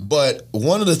 But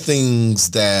one of the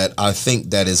things that I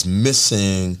think that is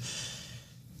missing,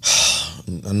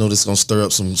 I know this is gonna stir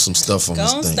up some stuff on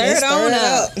this Don't thing. stir it on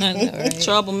up. I know, right?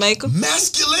 Troublemaker.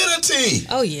 Masculinity,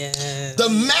 Oh, yeah. the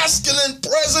masculine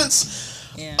presence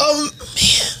Yeah. of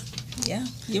Yeah.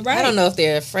 You're right. I don't know if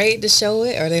they're afraid to show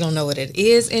it or they don't know what it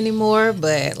is anymore,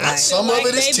 but like, some of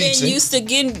it is they've been teaching. used to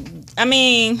getting. I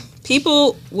mean,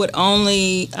 people would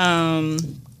only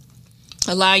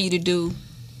allow you to do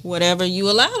whatever you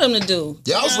allow them to do.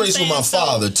 Yeah, I was raised with my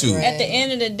father too. Right. At the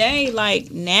end of the day,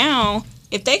 like now,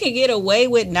 if they can get away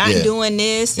with not Yeah. doing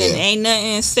this and Yeah. ain't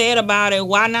nothing said about it,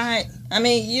 why not? I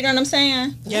mean, you know what I'm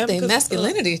saying? I think because,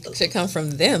 masculinity should come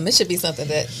from them. It should be something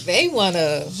that they want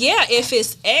to. Yeah, if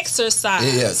it's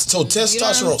exercise. Yeah, so testosterone. You know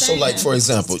what I'm So, like saying? for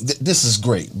example, this is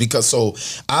great because so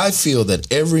I feel that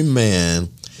every man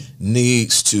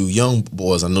needs to, young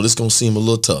boys. I know this gonna seem a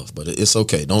little tough, but it's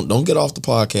okay. Don't get off the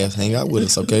podcast. Hang out with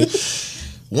us, okay?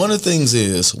 One of the things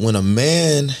is when a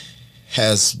man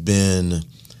has been,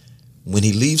 when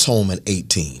he leaves home at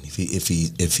 18,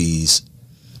 if he's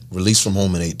released from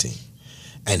home at 18,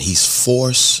 and he's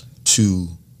forced to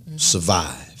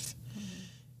survive,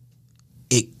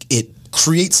 it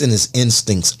creates in his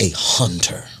instincts a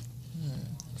hunter,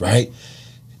 right?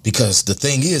 Because the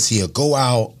thing is, he'll go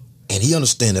out and he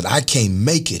understands that I can't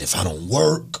make it if I don't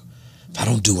work, if I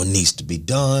don't do what needs to be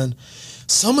done.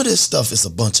 Some of this stuff is a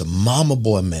bunch of mama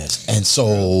boy mess. And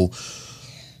so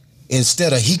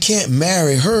instead of, he can't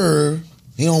marry her,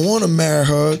 he don't want to marry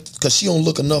her because she don't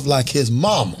look enough like his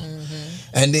mama.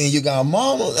 And then you got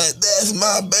mama, that's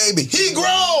my baby. He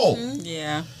grown.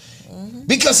 Yeah.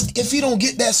 Because if he don't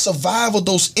get that survival,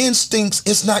 those instincts,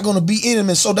 it's not going to be in him.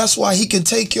 And so that's why he can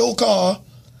take your car,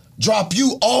 drop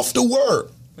you off to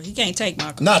work. But he can't take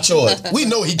my car. Not yours. We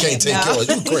know he can't take yours.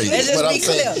 You crazy. Let's just But be I'm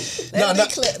clear. saying, Let's nah,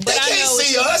 be clear. they But I can't know what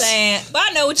see you're us. saying. But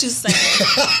I know what you're saying.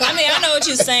 I mean, I know what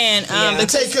you're saying.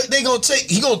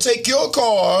 He gonna take your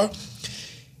car.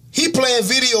 He playing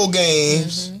video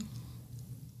games,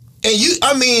 and you.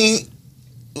 I mean,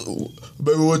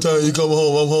 baby, what time you come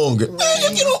home? I'm hungry.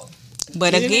 Man, you know.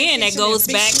 But again, that goes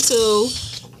back to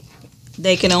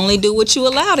they can only do what you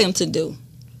allow them to do.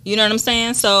 You know what I'm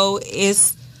saying? So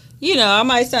it's, you know, I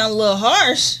might sound a little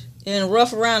harsh and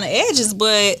rough around the edges,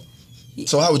 but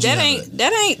So how would you That handle ain't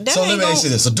that ain't that So ain't let me ask you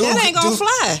this. So dude, that ain't gonna dude-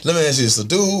 fly. Let me ask you this. So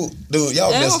dude,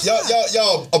 y'all That miss, ain't gonna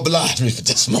y'all oblige me for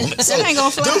this moment. So, ain't gonna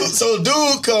fly.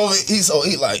 Dude come,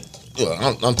 he like,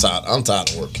 well, I'm tired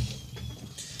of working.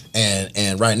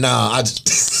 And right now I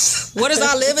just What is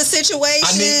our living situation?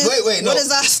 I need wait, no. What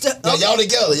is our stuff? No, y'all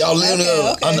together. Y'all live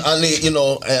together. okay. I need,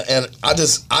 and I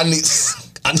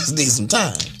just need some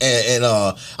time. And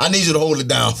I need you to hold it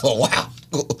down for a while.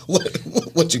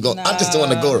 What you go? I just don't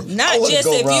want to go. Not I wanna just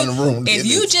go if around you the room. if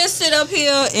you just sit up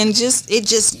here and it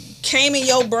just came in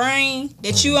your brain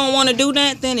that you don't want to do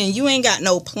nothing and you ain't got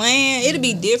no plan. It'll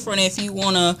be different if you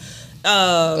want to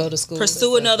Go to school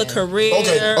pursue or another something. career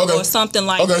Okay. or something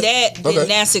like that. Then Okay.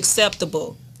 that's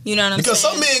acceptable. You know what I'm Because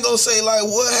saying? some men gonna say like,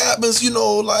 what happens?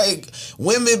 Like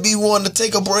women be wanting to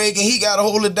take a break and he gotta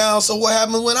hold it down. So what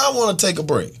happens when I want to take a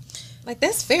break? Like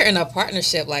that's fair in a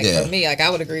partnership. Like Yeah. for me, like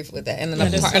I would agree with that. And in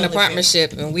that's in a totally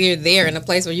partnership, and we're there in a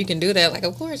place where you can do that. Like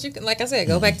of course you can. Like I said,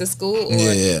 go back to school or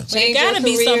Yeah. But it change gotta your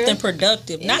be career. something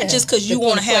productive, not Yeah. just because you To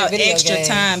want to play have video extra games.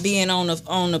 time being on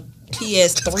the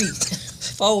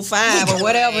PS3, 4, 5, or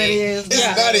whatever it is.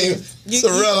 It's not even. It's a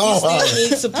real still hard.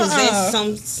 need to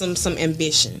possess some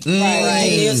ambition.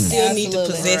 Right. You still need to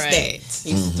Absolutely. possess Right. that.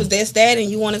 You possess that and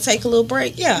you want to take a little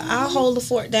break. Yeah, I'll hold the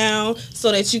fort down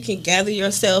so that you can gather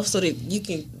yourself so that you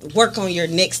can work on your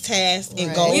next task and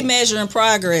Right. go. We measuring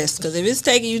progress because if it's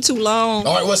taking you too long,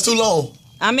 All right, what's too long?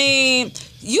 I mean,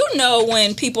 you know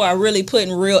when people are really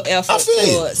putting real effort I feel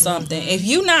you. towards something. If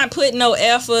you not putting no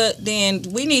effort, then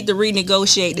we need to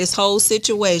renegotiate this whole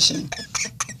situation.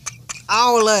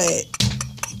 All of it.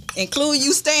 Include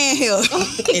you staying here.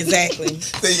 Exactly.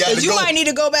 Then you got to Because you go. might need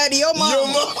to go back to your mom. Your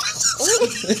mom.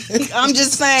 I'm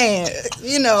just saying,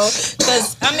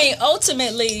 because I mean,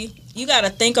 ultimately, you got to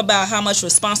think about how much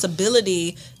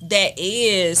responsibility that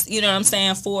is. You know what I'm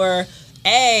saying?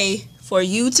 For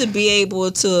you to be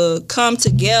able to come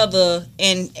together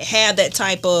and have that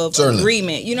type of Certainly.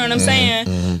 agreement. You know what I'm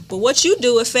saying? But what you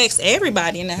do affects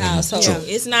everybody in the household. True.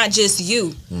 It's not just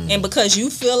you. And because you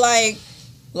feel like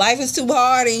life is too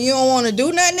hard and you don't want to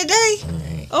do nothing today.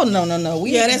 Oh no.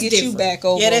 We need to get you back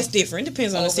over. Yeah, that's different. It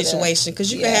depends on the over that. situation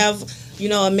because you can have,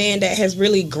 a man that has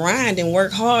really grind and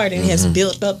worked hard and has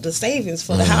built up the savings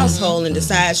for the household and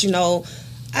decides,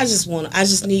 I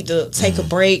just need to take a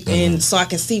break and so I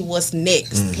can see what's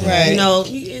next. Right.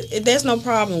 There's no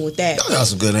problem with that. Y'all got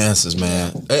some good answers,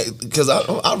 man. Because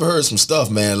I've heard some stuff,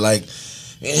 man. Like,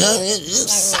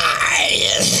 it's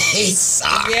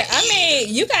sorry. Yeah, I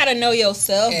mean, you gotta know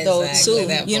yourself though Exactly, too.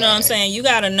 that You know what I'm part. saying? You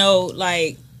gotta know,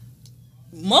 like,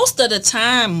 most of the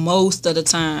time,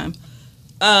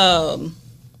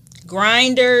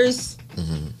 grinders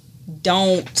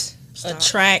don't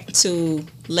attract to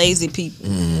lazy people.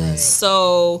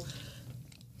 So,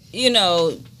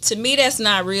 to me, that's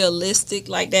not realistic.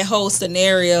 Like that whole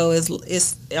scenario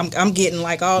is I'm getting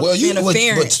like all Well, this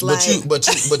interference.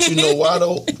 but you know why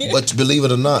though? But believe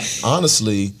it or not,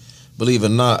 honestly, believe it or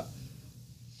not,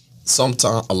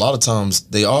 a lot of times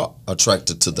they are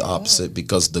attracted to the opposite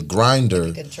because the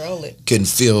grinder Control it. can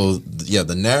feel,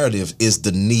 the narrative is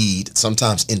the need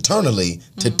sometimes internally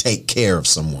to take care of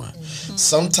someone.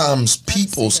 Sometimes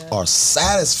people are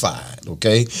satisfied,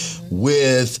 okay,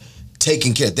 with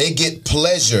taking care. They get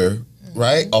pleasure,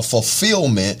 right, or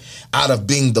fulfillment out of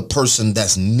being the person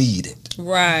that's needed.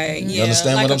 Right. You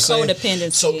understand like what a I'm saying?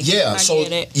 Codependency. So yeah, I so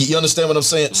get it. you understand what I'm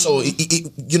saying? So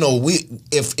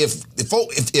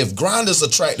if grinders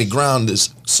attracted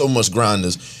grinders, so much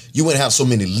grinders, you wouldn't have so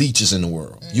many leeches in the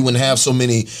world. You wouldn't have so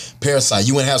many parasites.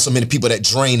 You wouldn't have so many people that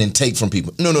drain and take from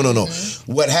people. No.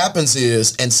 What happens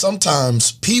is, and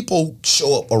sometimes people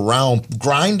show up around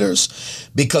grinders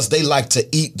because they like to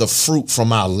eat the fruit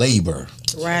from our labor.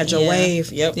 Ride your wave.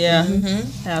 Yep. Yeah,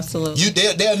 absolutely.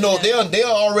 They'll know. They'll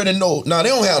already know. Now they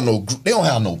don't have no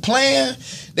plan.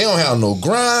 They don't have no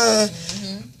grind.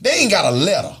 They ain't got a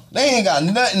letter. They ain't got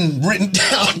nothing written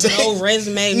down. No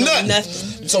resume,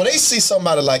 nothing. So they see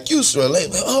somebody like you, so they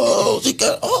like, she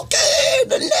got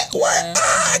the network.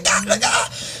 I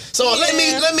got. So let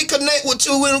me connect with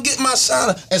you and get my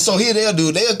shine. And so here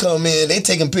they'll come in, they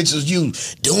taking pictures of you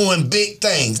doing big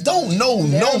things. Don't know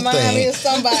no thing.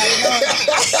 somebody.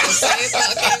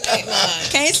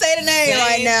 Can't say the name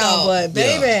right now, but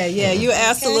baby, Yeah, you're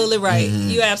absolutely right.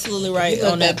 You're absolutely right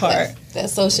on that part. That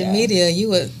social media, you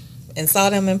would and saw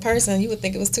them in person, you would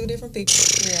think it was two different people.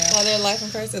 Saw their life in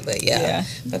person, but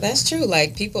but that's true.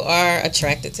 Like people are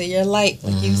attracted to your light,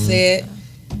 like you said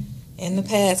in the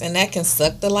past, and that can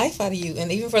suck the life out of you.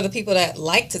 And even for the people that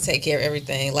like to take care of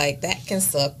everything, like that can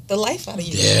suck the life out of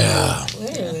you. Yeah.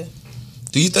 Literally.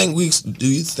 Do you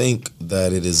think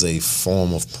that it is a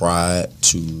form of pride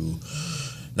to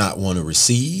not want to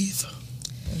receive?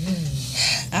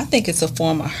 I think it's a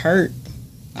form of hurt,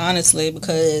 honestly,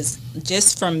 because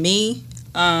just from me,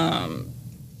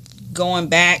 going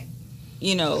back,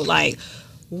 like,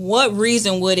 what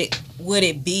reason would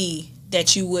it be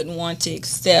that you wouldn't want to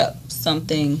accept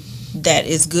something that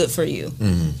is good for you?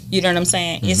 Mm-hmm. You know what I'm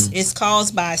saying? Mm-hmm. It's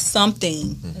caused by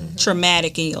something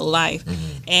traumatic in your life,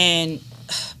 and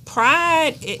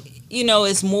pride,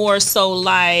 is more so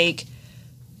like,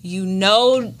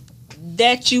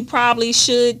 that you probably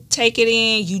should take it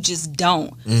in, you just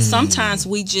don't. Sometimes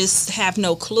we just have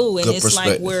no clue, and it's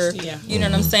like we're, you know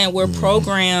what I'm saying, we're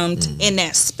programmed in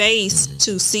that space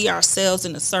to see ourselves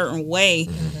in a certain way,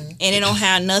 and it don't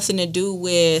have nothing to do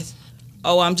with,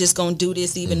 I'm just gonna do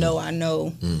this even though I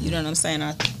know, you know what I'm saying,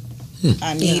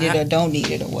 I need it or don't need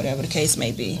it or whatever the case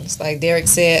may be. It's like Derek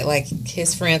said, like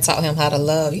his friend taught him how to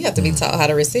love. You have to be taught how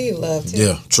to receive love too.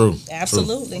 Yeah, true.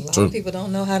 Absolutely. A lot of people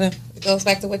don't know how to. It goes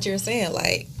back to what you were saying.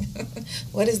 Like,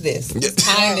 what is this? This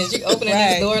kindness. You opening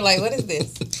this door. Like, what is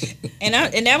this? And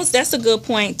that's a good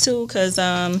point too, because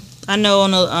I know on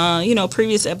the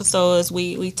previous episodes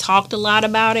we talked a lot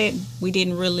about it. We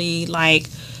didn't really I'm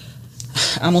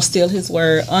gonna steal his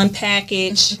word,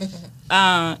 unpackage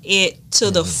it to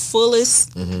the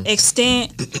fullest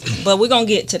extent, but we're gonna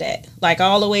get to that, like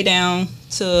all the way down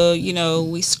to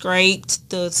we scraped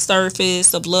the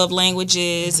surface of love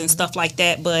languages and stuff like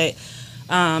that, but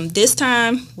this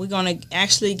time we're gonna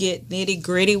actually get nitty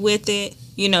gritty with it,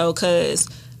 because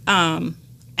and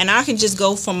I can just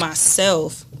go for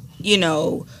myself,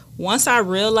 once I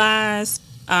realized,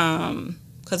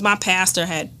 because my pastor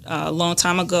had a long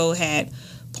time ago had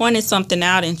pointed something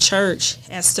out in church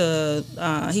as to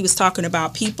he was talking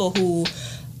about people who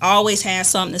always had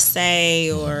something to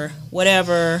say or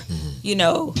whatever,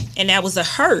 and that was a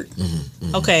hurt.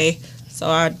 Okay, so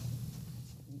I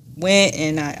went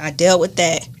and I dealt with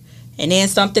that, and then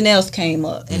something else came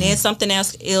up, and then something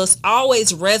else. It was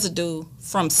always residue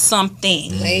from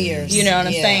something, layers, you know what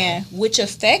I'm saying, which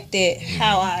affected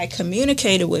how I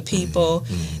communicated with people,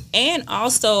 and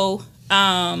also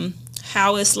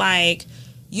how it's like,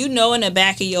 in the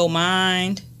back of your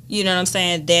mind, you know what I'm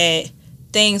saying, that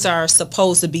things are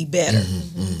supposed to be better.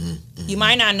 You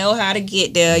might not know how to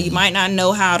get there. You might not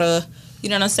know how to, you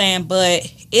know what I'm saying,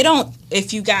 but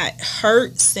if you got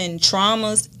hurts and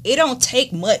traumas, it don't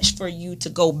take much for you to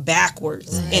go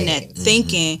backwards in that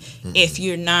thinking if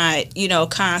you're not,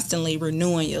 constantly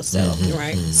renewing yourself.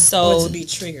 Right. So or to be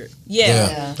triggered.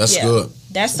 Yeah, that's good.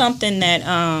 That's something that,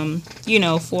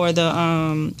 for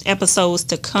the episodes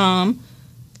to come,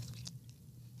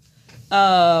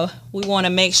 we want to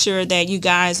make sure that you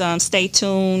guys stay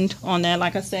tuned on that.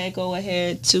 Like I said, go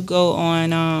ahead to go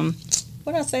on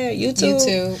what I said,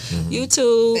 YouTube,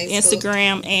 Facebook.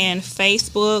 Instagram, and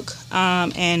Facebook,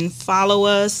 and follow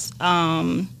us.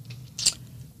 And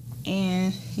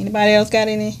anybody else got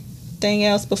anything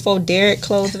else before Derek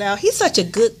close it out? He's such a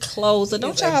good closer.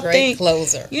 Don't y'all think?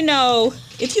 Closer.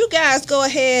 If you guys go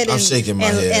ahead and I'm shaking my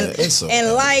head.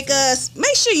 And like us,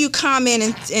 make sure you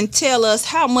comment and tell us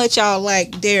how much y'all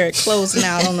like Derek closing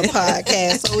out on the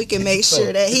podcast, so we can make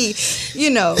sure that he,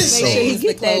 make sure he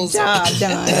get that job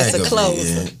done as a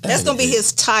closer. That's gonna be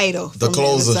his title. The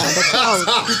closer. The closer.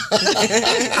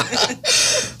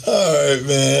 All right,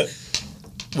 man.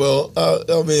 Well,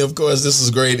 of course, this is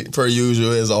great per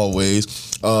usual as always.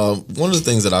 One of the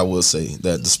things that I will say,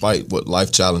 that despite what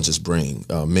life challenges bring,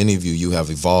 many of you have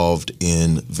evolved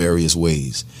in various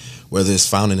ways, whether it's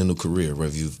founding a new career,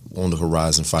 whether you've on the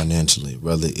horizon financially,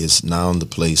 whether it's now in the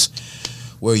place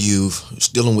where you're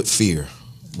dealing with fear.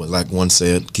 But like one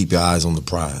said, keep your eyes on the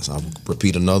prize. I'll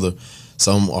repeat another.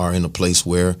 Some are in a place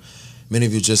where many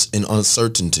of you are just in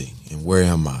uncertainty. And where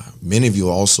am I? Many of you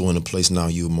are also in a place now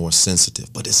you're more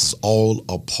sensitive. But this is all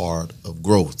a part of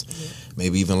growth. Yeah.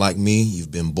 Maybe even like me,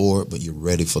 you've been bored, but you're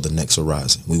ready for the next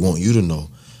horizon. We want you to know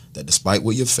that despite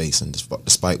what you're facing,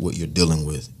 despite what you're dealing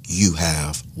with, you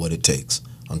have what it takes.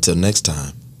 Until next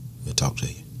time, we'll talk to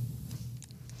you.